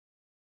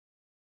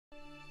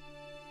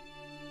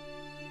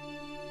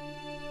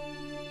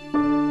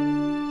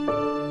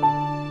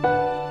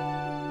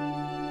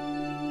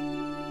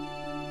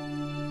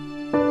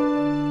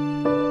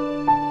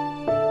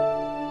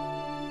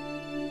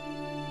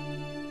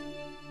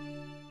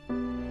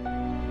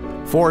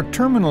For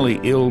terminally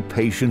ill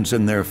patients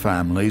and their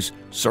families,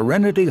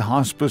 Serenity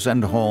Hospice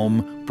and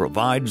Home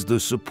provides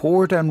the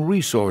support and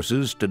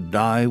resources to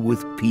die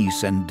with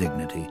peace and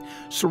dignity,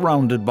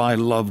 surrounded by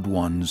loved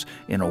ones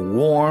in a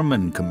warm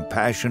and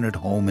compassionate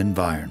home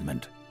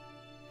environment.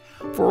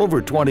 For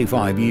over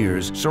 25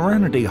 years,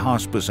 Serenity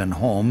Hospice and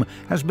Home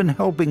has been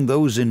helping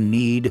those in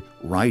need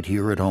right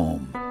here at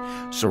home.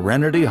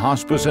 Serenity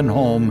Hospice and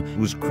Home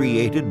was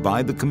created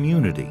by the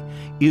community,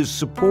 is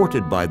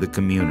supported by the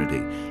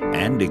community,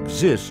 and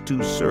exists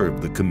to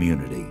serve the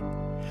community.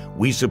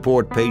 We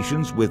support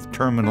patients with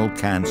terminal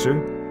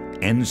cancer,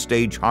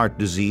 end-stage heart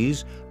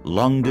disease,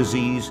 lung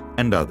disease,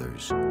 and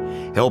others,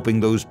 helping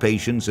those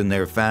patients and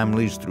their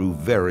families through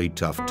very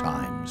tough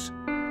times.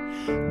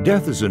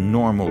 Death is a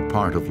normal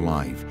part of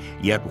life,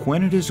 yet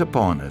when it is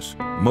upon us,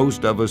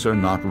 most of us are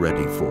not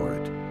ready for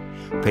it.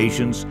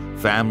 Patients,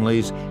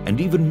 families, and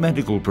even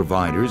medical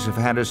providers have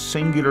had a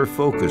singular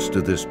focus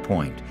to this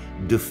point,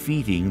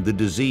 defeating the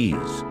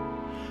disease.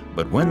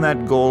 But when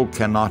that goal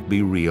cannot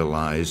be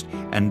realized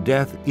and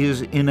death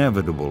is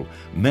inevitable,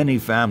 many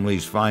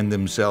families find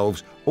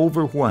themselves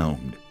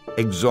overwhelmed,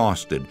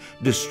 exhausted,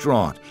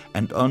 distraught,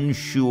 and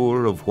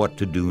unsure of what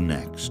to do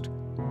next.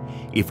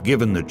 If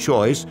given the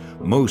choice,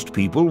 most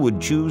people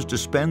would choose to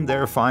spend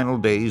their final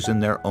days in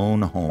their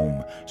own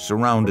home,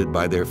 surrounded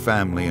by their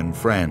family and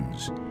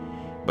friends.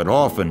 But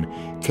often,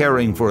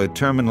 caring for a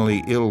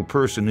terminally ill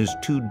person is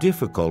too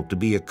difficult to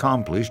be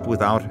accomplished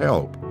without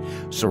help.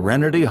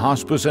 Serenity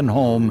Hospice and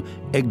Home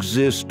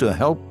exists to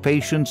help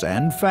patients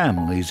and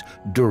families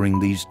during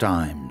these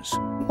times.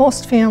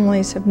 Most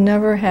families have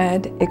never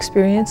had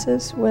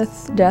experiences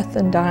with death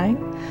and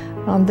dying.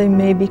 They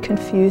may be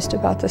confused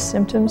about the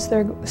symptoms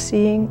they're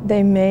seeing.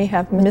 They may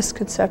have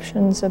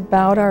misconceptions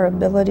about our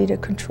ability to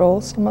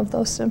control some of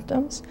those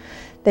symptoms.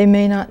 They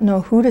may not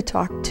know who to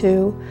talk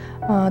to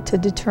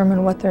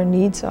determine what their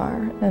needs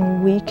are,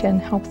 and we can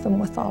help them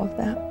with all of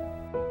that.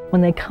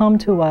 When they come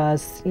to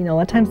us, a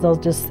lot of times they'll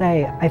just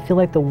say, I feel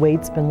like the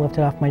weight's been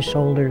lifted off my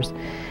shoulders,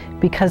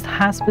 because the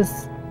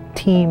hospice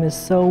team is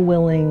so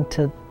willing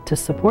to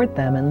support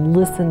them and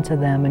listen to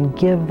them and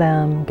give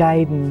them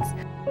guidance.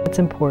 It's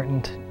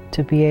important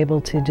to be able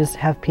to just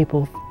have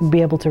people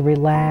be able to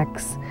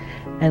relax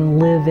and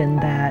live in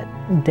that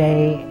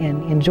day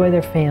and enjoy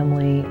their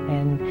family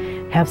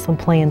and have some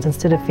plans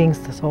instead of being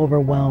so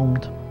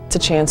overwhelmed. It's a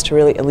chance to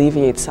really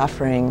alleviate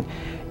suffering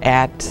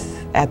at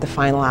the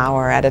final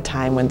hour, at a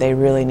time when they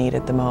really need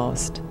it the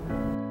most.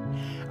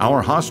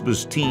 Our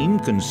hospice team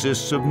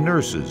consists of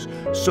nurses,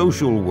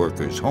 social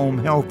workers, home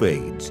health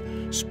aides,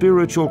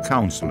 spiritual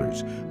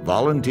counselors,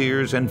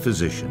 volunteers, and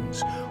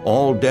physicians,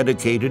 all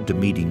dedicated to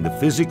meeting the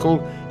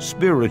physical,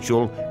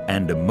 spiritual,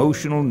 and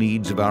emotional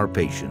needs of our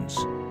patients.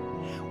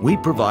 We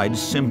provide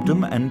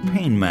symptom and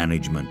pain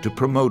management to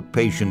promote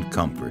patient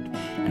comfort,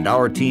 and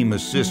our team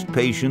assists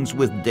patients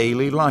with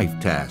daily life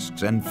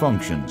tasks and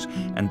functions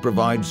and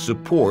provides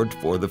support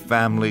for the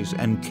families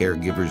and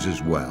caregivers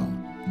as well.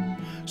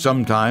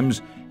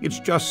 Sometimes it's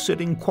just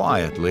sitting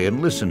quietly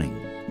and listening.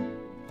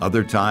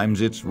 Other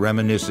times it's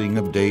reminiscing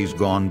of days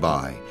gone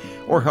by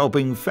or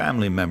helping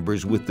family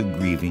members with the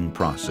grieving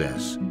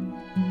process.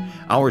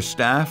 Our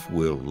staff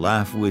will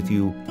laugh with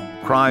you,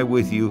 cry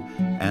with you,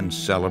 and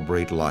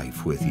celebrate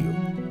life with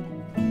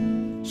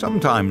you.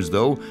 Sometimes,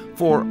 though,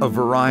 for a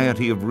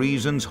variety of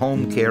reasons,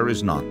 home care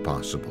is not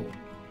possible.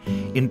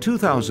 In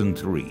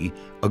 2003,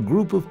 a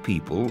group of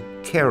people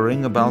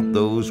caring about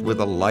those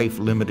with a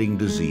life-limiting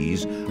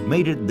disease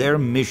made it their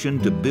mission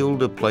to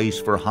build a place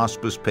for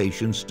hospice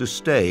patients to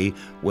stay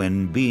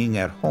when being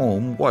at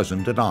home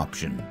wasn't an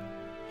option.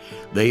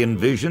 They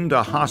envisioned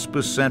a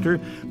hospice center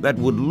that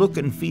would look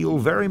and feel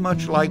very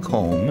much like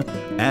home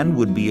and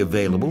would be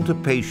available to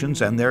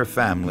patients and their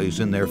families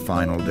in their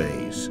final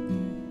days.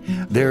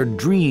 Their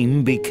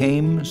dream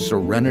became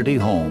Serenity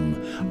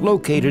Home,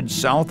 located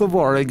south of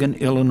Oregon,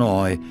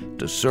 Illinois,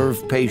 to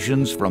serve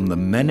patients from the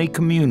many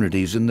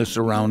communities in the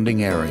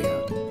surrounding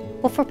area.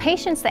 Well, for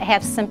patients that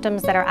have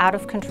symptoms that are out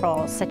of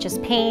control, such as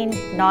pain,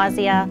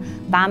 nausea,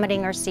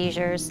 vomiting, or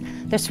seizures,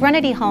 the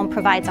Serenity Home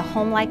provides a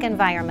home-like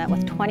environment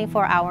with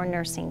 24-hour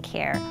nursing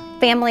care.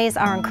 Families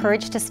are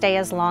encouraged to stay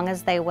as long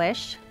as they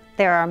wish.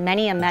 There are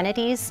many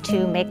amenities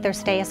to make their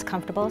stay as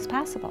comfortable as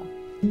possible.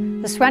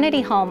 The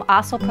Serenity Home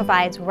also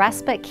provides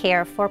respite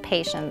care for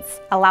patients,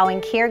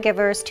 allowing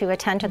caregivers to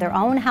attend to their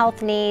own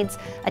health needs,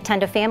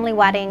 attend a family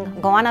wedding,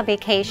 go on a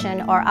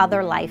vacation, or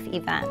other life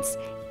events.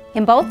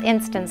 In both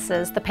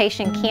instances, the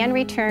patient can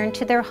return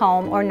to their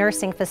home or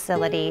nursing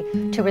facility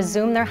to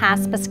resume their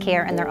hospice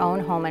care in their own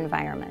home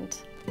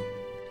environment.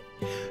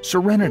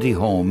 Serenity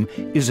Home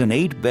is an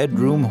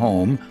 8-bedroom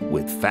home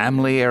with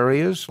family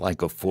areas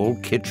like a full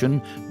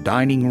kitchen,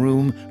 dining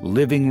room,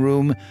 living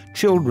room,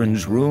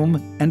 children's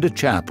room, and a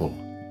chapel.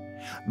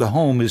 The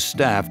home is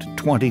staffed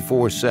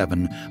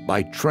 24/7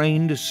 by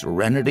trained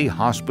Serenity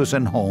Hospice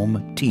and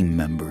Home team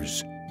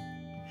members.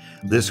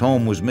 This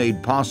home was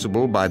made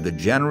possible by the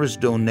generous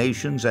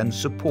donations and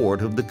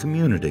support of the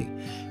community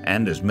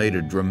and has made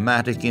a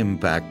dramatic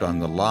impact on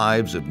the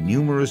lives of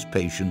numerous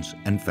patients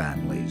and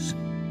families.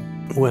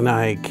 When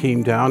I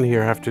came down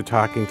here after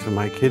talking to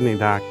my kidney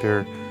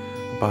doctor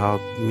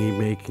about me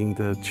making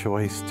the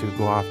choice to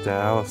go off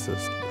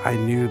dialysis, I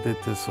knew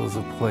that this was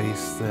a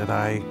place that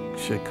I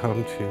should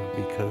come to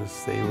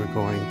because they were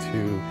going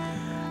to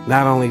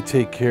not only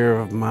take care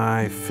of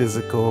my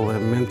physical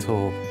and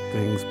mental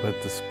things, but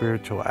the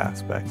spiritual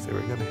aspects. They were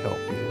going to help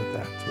me with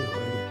that too.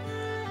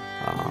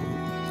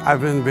 And,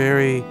 I've been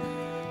very,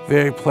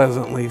 very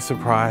pleasantly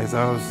surprised.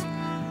 I was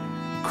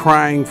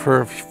crying for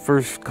the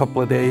first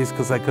couple of days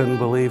because I couldn't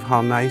believe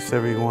how nice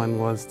everyone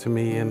was to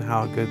me and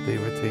how good they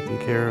were taking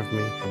care of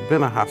me. I've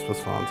been a hospice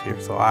volunteer,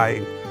 so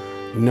I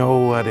know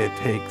what it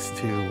takes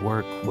to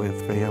work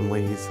with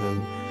families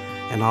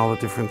and all the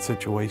different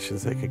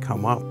situations that could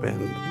come up, and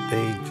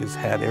they just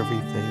had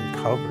everything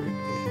covered.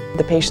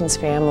 The patient's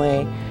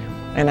family,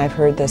 and I've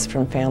heard this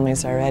from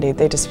families already,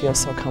 they just feel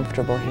so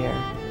comfortable here.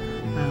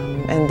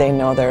 And they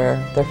know their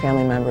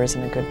family member is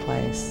in a good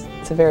place.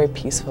 It's a very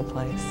peaceful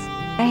place.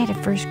 I had a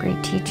first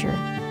grade teacher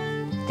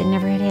that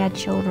never had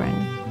children,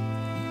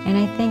 and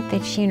I think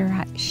that she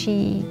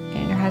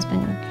and her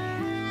husband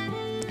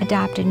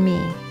adopted me.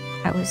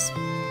 I was,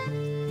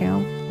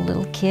 a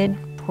little kid,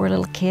 poor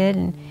little kid,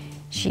 and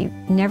she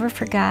never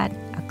forgot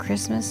a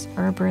Christmas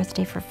or a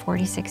birthday for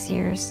 46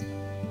 years.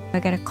 I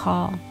got a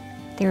call.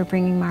 They were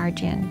bringing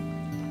Marge in.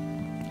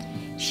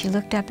 She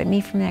looked up at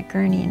me from that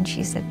gurney and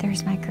she said,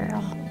 "There's my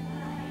girl."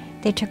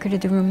 They took her to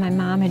the room my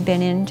mom had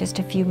been in just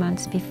a few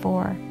months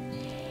before.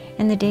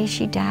 And the day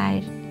she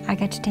died, I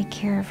got to take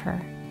care of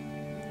her.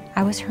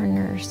 I was her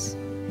nurse.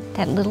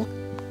 That little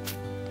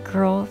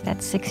girl,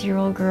 that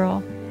 6-year-old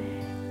girl,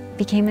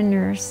 became a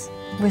nurse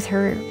with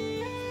her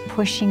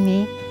pushing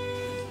me.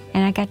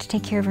 And I got to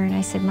take care of her, and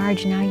I said,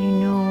 "Marge, now you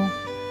know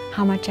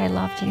how much I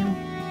loved you."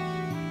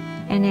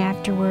 And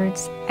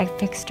afterwards, I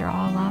fixed her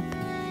all up.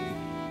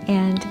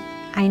 And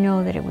I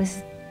know that it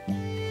was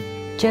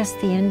just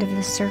the end of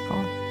the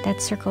circle.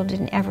 That circle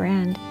didn't ever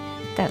end.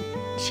 That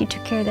she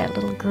took care of that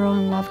little girl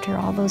and loved her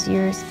all those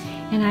years,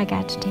 and I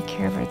got to take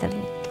care of her the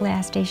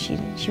last day she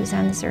was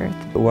on this earth.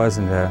 It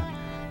wasn't a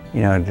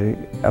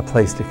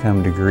place to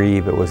come to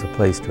grieve. It was a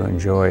place to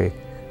enjoy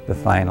the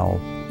final,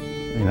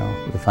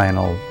 the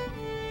final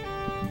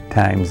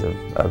times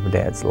of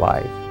Dad's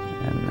life,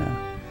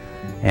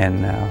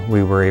 and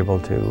we were able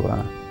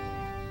to,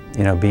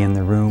 be in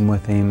the room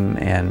with him,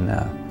 and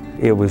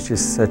it was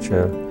just such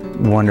a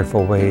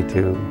wonderful way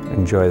to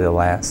enjoy the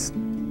last,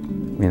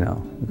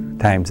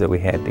 times that we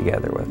had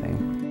together with him.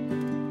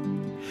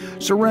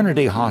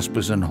 Serenity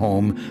Hospice and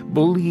Home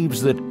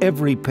believes that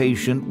every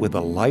patient with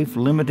a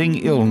life-limiting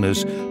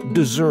illness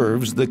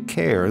deserves the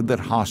care that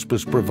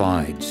hospice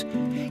provides,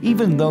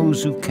 even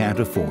those who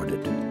can't afford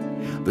it.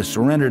 The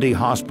Serenity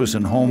Hospice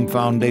and Home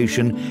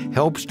Foundation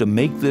helps to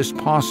make this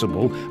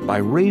possible by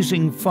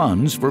raising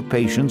funds for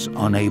patients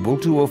unable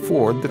to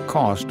afford the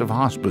cost of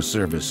hospice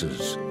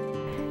services.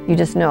 You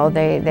just know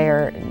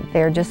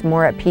they're just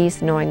more at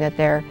peace knowing that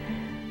their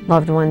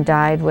loved one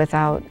died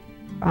without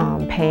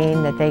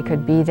pain, that they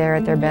could be there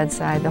at their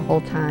bedside the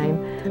whole time,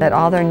 that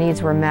all their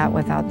needs were met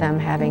without them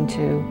having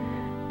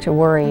to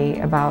worry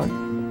about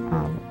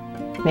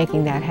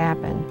making that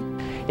happen.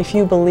 If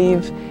you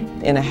believe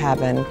in a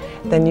heaven,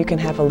 then you can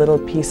have a little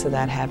piece of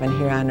that heaven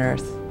here on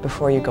earth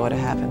before you go to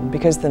heaven,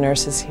 because the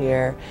nurses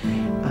here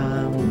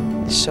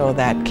show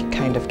that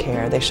kind of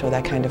care. They show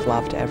that kind of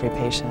love to every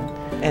patient.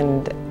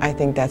 And I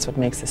think that's what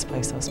makes this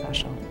place so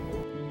special.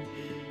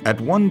 At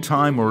one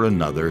time or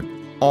another,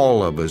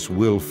 all of us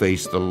will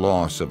face the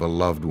loss of a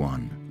loved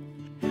one.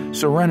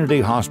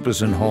 Serenity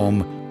Hospice and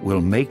Home will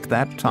make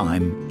that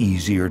time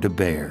easier to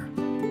bear.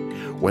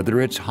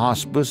 Whether it's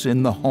hospice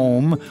in the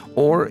home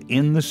or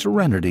in the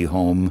Serenity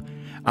Home,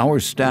 our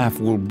staff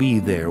will be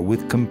there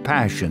with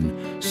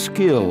compassion,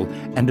 skill,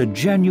 and a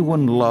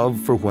genuine love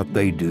for what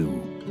they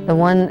do. The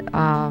one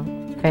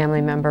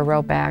family member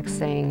wrote back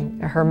saying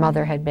her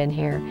mother had been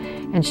here,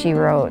 and she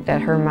wrote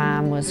that her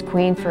mom was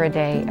queen for a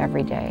day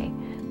every day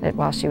that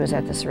while she was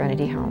at the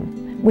Serenity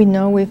Home. We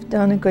know we've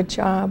done a good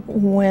job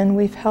when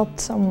we've helped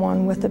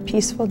someone with a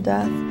peaceful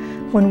death,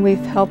 when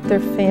we've helped their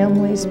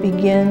families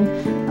begin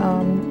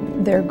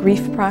their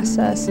grief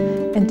process,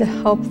 and to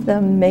help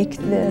them make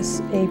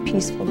this a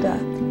peaceful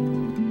death.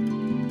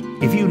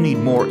 If you need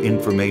more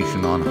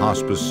information on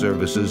hospice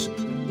services,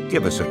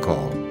 give us a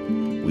call.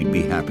 We'd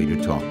be happy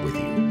to talk with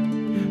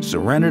you.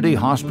 Serenity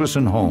Hospice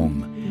and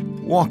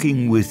Home,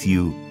 walking with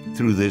you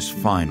through this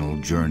final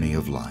journey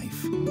of life.